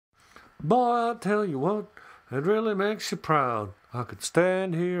Boy, I tell you what, it really makes you proud. I could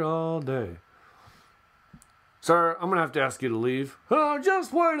stand here all day. Sir, I'm going to have to ask you to leave. Oh,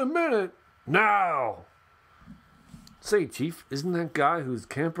 just wait a minute. Now! Say, Chief, isn't that guy who's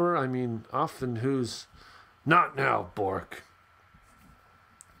camper, off and who's... Not now, Bork.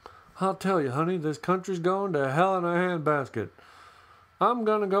 I'll tell you, honey, this country's going to hell in a handbasket. I'm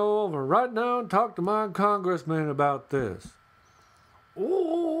going to go over right now and talk to my congressman about this.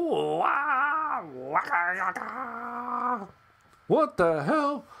 Ooh, what the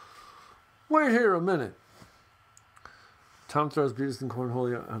hell? Wait here a minute. Tom throws Beavis and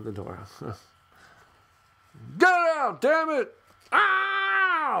Cornholio out the door. Get out, damn it!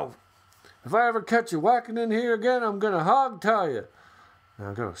 Ow! If I ever catch you whacking in here again, I'm gonna hog-tie you. Now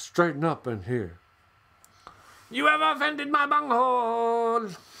I'm gonna straighten up in here. You have offended my bunghole!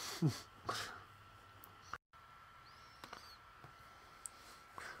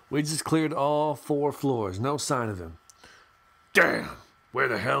 We just cleared all 4 floors. No sign of him. Damn! Where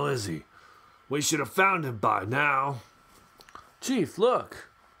the hell is he? We should have found him by now. Chief, look.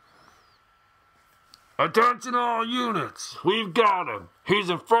 Attention all units. We've got him. He's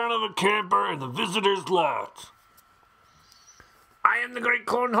in front of the camper in the visitor's lot. I am the great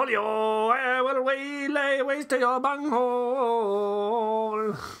Cornholio. I will lay waste to your bunghole.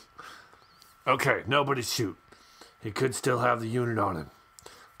 Okay, nobody shoot. He could still have the unit on him.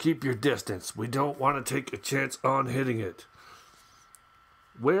 Keep your distance. We don't want to take a chance on hitting it.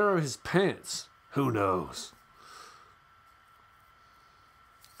 Where are his pants? Who knows?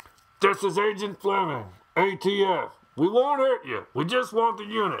 This is Agent Fleming, ATF. We won't hurt you. We just want the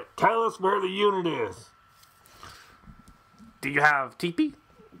unit. Tell us where the unit is. Do you have TP?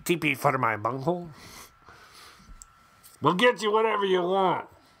 TP for my bunghole? We'll get you whatever you want.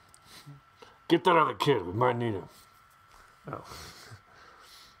 Get that other kid. We might need him. Oh.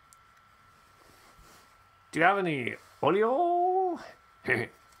 Do you have any oleo?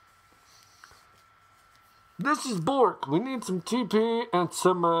 This is Bork. We need some TP and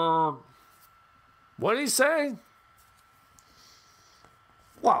some, What did he say?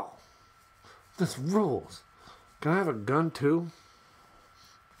 Wow. This rules. Can I have a gun, too?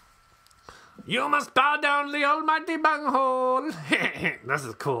 You must bow down to the almighty bunghole. This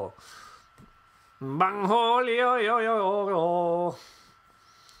is cool. Bunghole, yo, yo, yo, yo.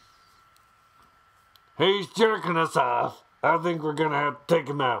 He's jerking us off. I think we're gonna have to take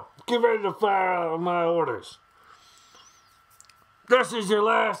him out. Get ready to fire out on my orders. This is your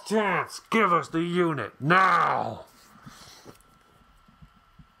last chance. Give us the unit now.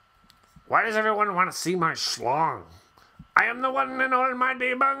 Why does everyone want to see my schlong? I am the one and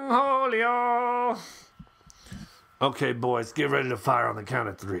almighty bungholio. Okay, boys, get ready to fire on the count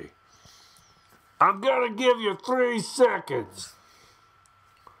of 3. I'm gonna give you 3 seconds.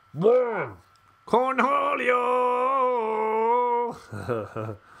 1. Cornholio.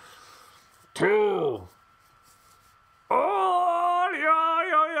 2. Oh, yo,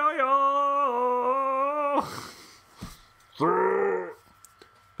 yo, yo, yo. 3.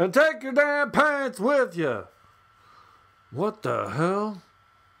 And take your damn pants with you. What the hell?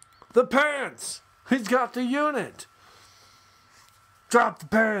 The pants! He's got the unit. Drop the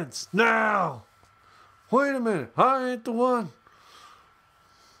pants now. Wait a minute. I ain't the one.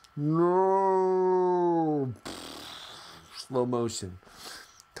 No. Slow motion.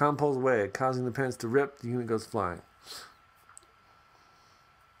 Tom pulls away, causing the pants to rip. The unit goes flying.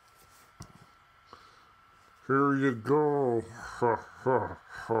 Here you go.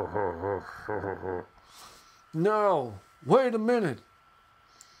 No. Wait a minute.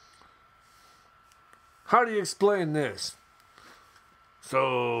 How do you explain this?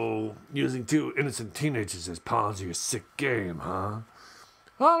 So, using 2 innocent teenagers as pawns of your sick game, huh?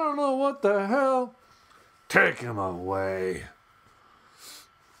 I don't know what the hell. Take him away.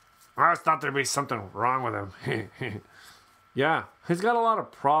 I always thought there'd be something wrong with him. Yeah, he's got a lot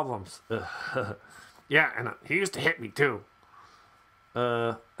of problems. Yeah, and he used to hit me too.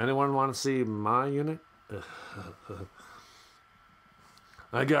 Anyone want to see my unit?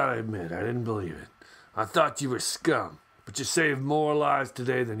 I gotta admit, I didn't believe it. I thought you were scum, but you saved more lives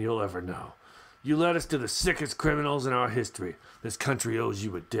today than you'll ever know. You led us to the sickest criminals in our history. This country owes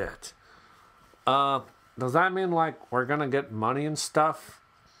you a debt. Does that mean, like, we're gonna get money and stuff?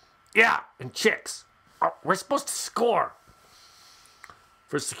 Yeah, and chicks. We're supposed to score.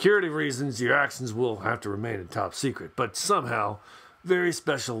 For security reasons, your actions will have to remain in top secret, but somehow, Very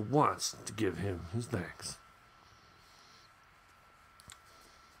Special wants to give him his thanks.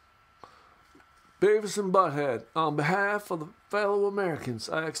 Beavis and Butthead, on behalf of the fellow Americans,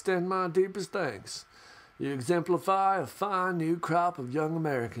 I extend my deepest thanks. You exemplify a fine new crop of young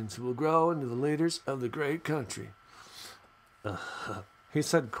Americans who will grow into the leaders of the great country. He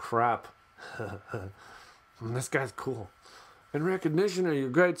said crap. This guy's cool. In recognition of your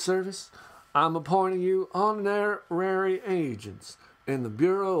great service, I'm appointing you honorary agents in the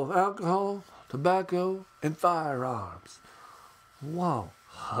Bureau of Alcohol, Tobacco, and Firearms. Whoa.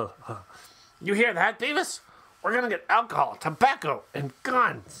 You hear that, Beavis? We're gonna get alcohol, tobacco, and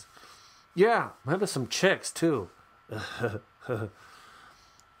guns. Yeah, maybe some chicks, too.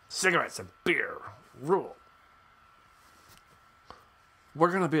 Cigarettes and beer. Rule. We're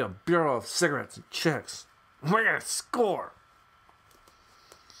gonna be a Bureau of Cigarettes and Chicks. We're gonna score.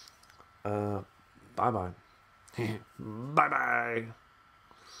 Bye-bye. Bye-bye.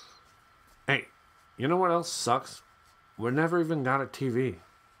 Hey, you know what else sucks? We never even got a TV.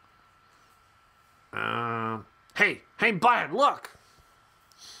 Hey, butthead, look!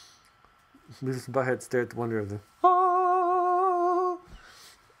 This butthead stared at the wonder of the... Oh!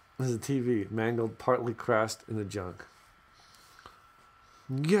 There's a TV, mangled, partly crashed in the junk.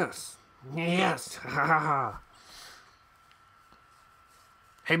 Yes, ha ha ha.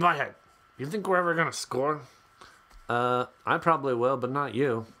 Hey, butthead, you think we're ever gonna score? I probably will, but not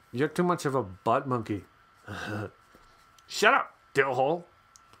you. You're too much of a butt monkey. Shut up, dillhole.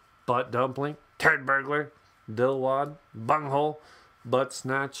 Butt dumpling, turd burglar, dillwad, bunghole, butt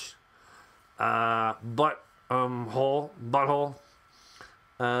snatch, butt, hole, butthole,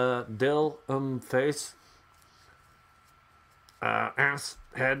 dill, face, ass,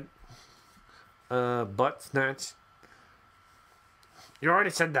 head, butt snatch. You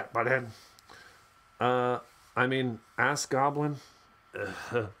already said that, butthead. I mean, ass goblin.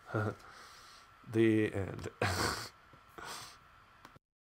 The end.